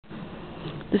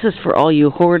This is for all you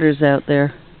hoarders out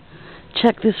there.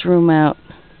 Check this room out.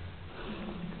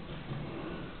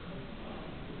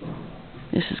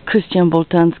 This is Christian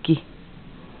Boltanski.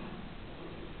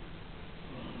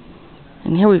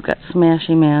 And here we've got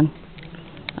Smashy Man.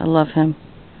 I love him.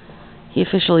 He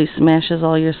officially smashes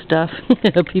all your stuff.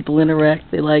 People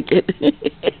interact, they like it.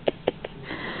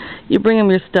 You bring him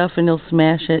your stuff and he'll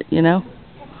smash it, you know?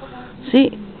 See?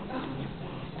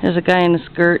 There's a guy in a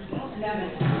skirt.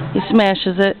 He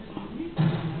smashes it.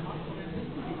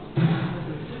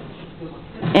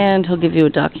 And he'll give you a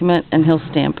document and he'll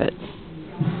stamp it.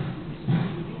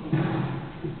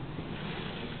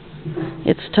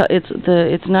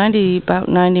 It's about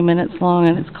 90 minutes long,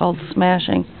 and it's called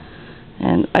Smashing.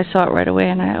 And I saw it right away,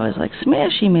 and I was like,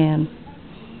 Smashy Man.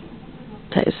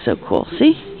 That is so cool.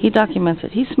 See? He documents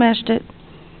it. He smashed it.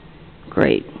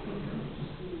 Great.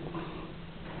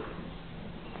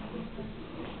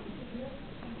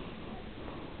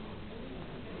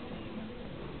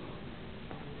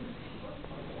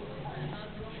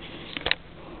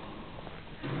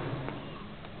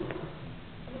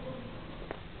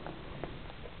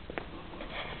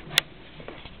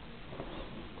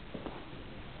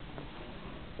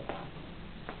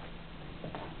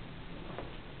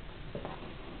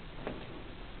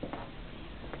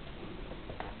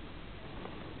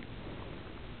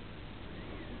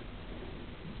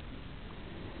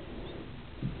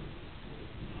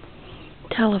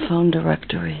 Telephone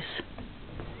directories.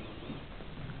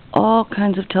 All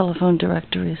kinds of telephone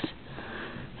directories.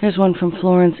 Here's one from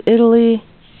Florence, Italy.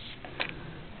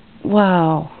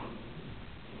 Wow.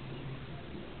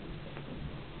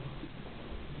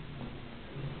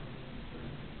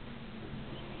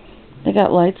 They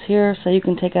got lights here so you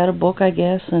can take out a book, I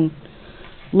guess, and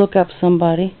look up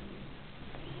somebody.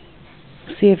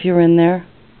 See if you're in there.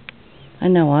 I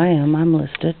know I am. I'm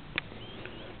listed.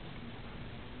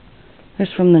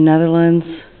 There's from the Netherlands,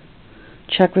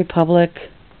 Czech Republic,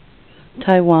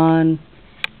 Taiwan.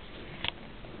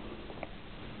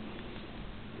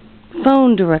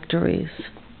 Phone directories.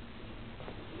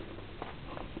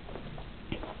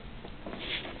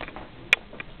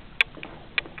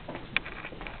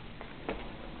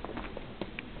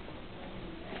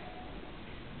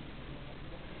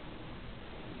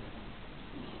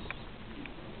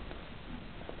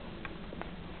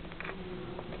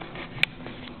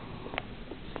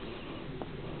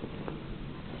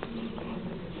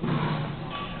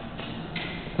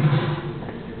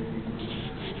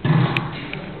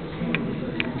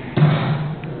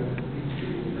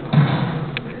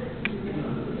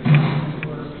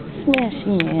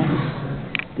 Smashy Man.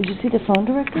 Did you see the phone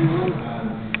directory one?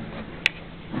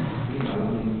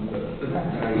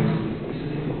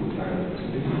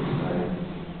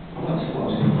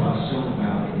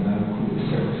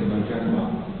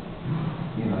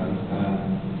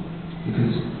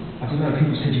 Because I don't know,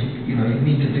 people said you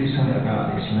need to do something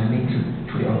about this, you need to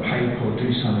put it on paper or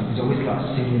do something, because I always like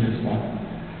singing and stuff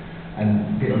and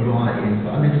a bit of writing,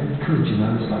 but I never could, it's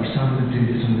like you say I'm going to do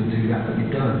this, I'm going to do that, but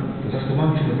you don't. Because that's the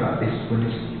one thing about this, when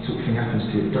this sort of thing happens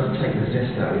to you, it does take the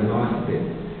zest out of your life a bit.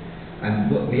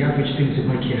 And what the average things that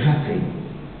make you happy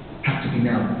have to be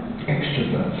now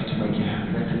extroverts to make you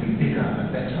happy. They have to be bigger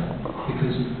and better,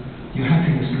 because your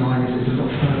happiness line is a lot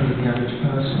further than the average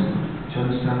person. Do you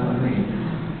understand what I mean?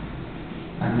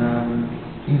 And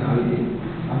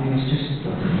it's just,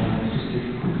 I don't know, it's just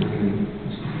difficult really.